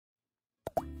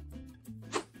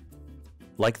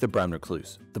Like the brown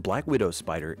recluse, the black widow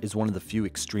spider is one of the few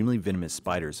extremely venomous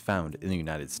spiders found in the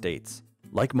United States.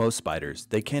 Like most spiders,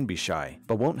 they can be shy,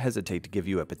 but won't hesitate to give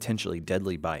you a potentially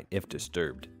deadly bite if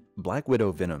disturbed. Black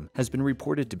widow venom has been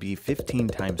reported to be 15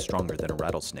 times stronger than a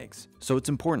rattlesnake's, so it's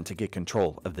important to get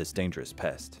control of this dangerous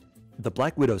pest. The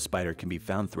black widow spider can be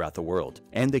found throughout the world,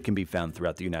 and they can be found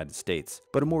throughout the United States,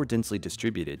 but are more densely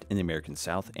distributed in the American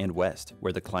South and West,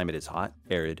 where the climate is hot,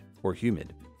 arid, or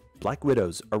humid. Black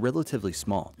widows are relatively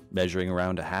small, measuring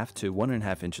around 1/2 to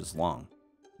 1.5 inches long.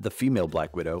 The female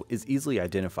black widow is easily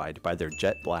identified by their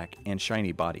jet black and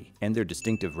shiny body and their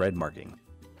distinctive red marking.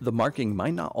 The marking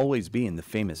might not always be in the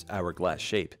famous hourglass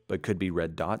shape, but could be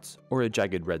red dots or a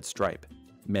jagged red stripe.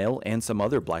 Male and some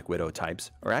other black widow types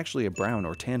are actually a brown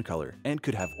or tan color and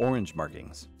could have orange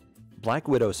markings. Black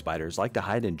widow spiders like to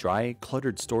hide in dry,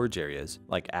 cluttered storage areas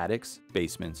like attics,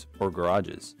 basements, or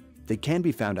garages. They can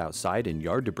be found outside in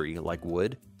yard debris like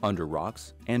wood, under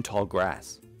rocks, and tall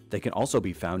grass. They can also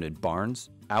be found in barns,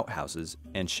 outhouses,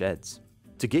 and sheds.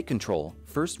 To get control,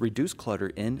 first reduce clutter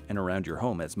in and around your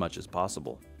home as much as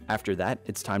possible. After that,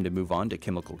 it's time to move on to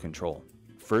chemical control.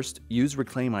 First, use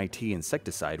Reclaim IT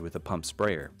insecticide with a pump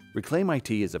sprayer. Reclaim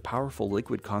IT is a powerful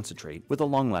liquid concentrate with a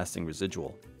long-lasting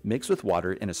residual. Mix with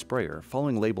water in a sprayer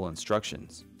following label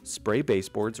instructions. Spray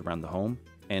baseboards around the home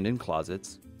and in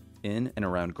closets, in and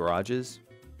around garages,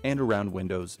 and around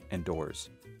windows and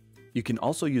doors. You can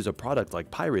also use a product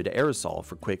like Arid aerosol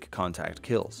for quick contact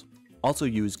kills. Also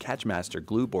use Catchmaster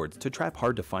glue boards to trap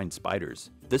hard-to-find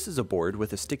spiders. This is a board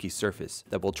with a sticky surface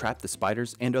that will trap the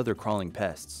spiders and other crawling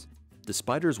pests. The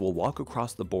spiders will walk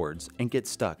across the boards and get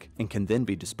stuck and can then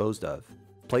be disposed of.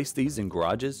 Place these in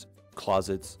garages,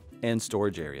 closets, and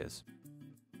storage areas.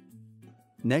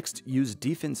 Next, use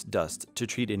Defense Dust to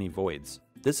treat any voids.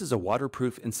 This is a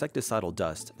waterproof insecticidal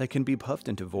dust that can be puffed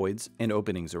into voids and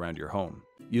openings around your home.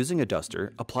 Using a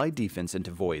duster, apply Defense into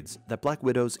voids that black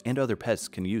widows and other pests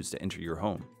can use to enter your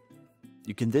home.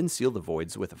 You can then seal the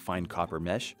voids with a fine copper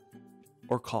mesh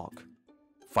or caulk.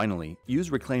 Finally,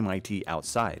 use Reclaim IT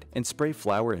outside and spray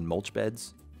flour in mulch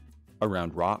beds,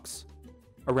 around rocks,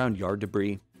 around yard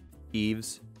debris,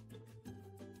 eaves,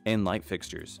 and light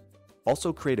fixtures.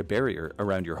 Also create a barrier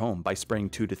around your home by spraying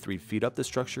 2 to 3 feet up the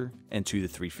structure and 2 to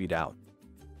 3 feet out.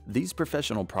 These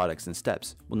professional products and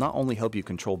steps will not only help you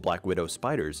control black widow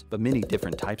spiders, but many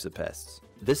different types of pests.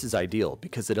 This is ideal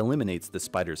because it eliminates the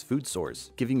spider's food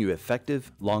source, giving you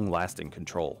effective, long-lasting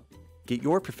control. Get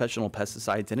your professional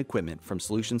pesticides and equipment from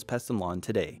Solutions Pest and Lawn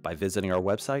today by visiting our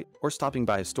website or stopping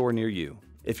by a store near you.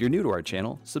 If you're new to our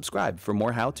channel, subscribe for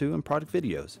more how-to and product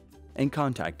videos, and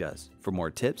contact us for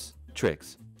more tips,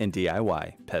 tricks, and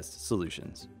DIY pest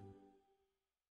solutions.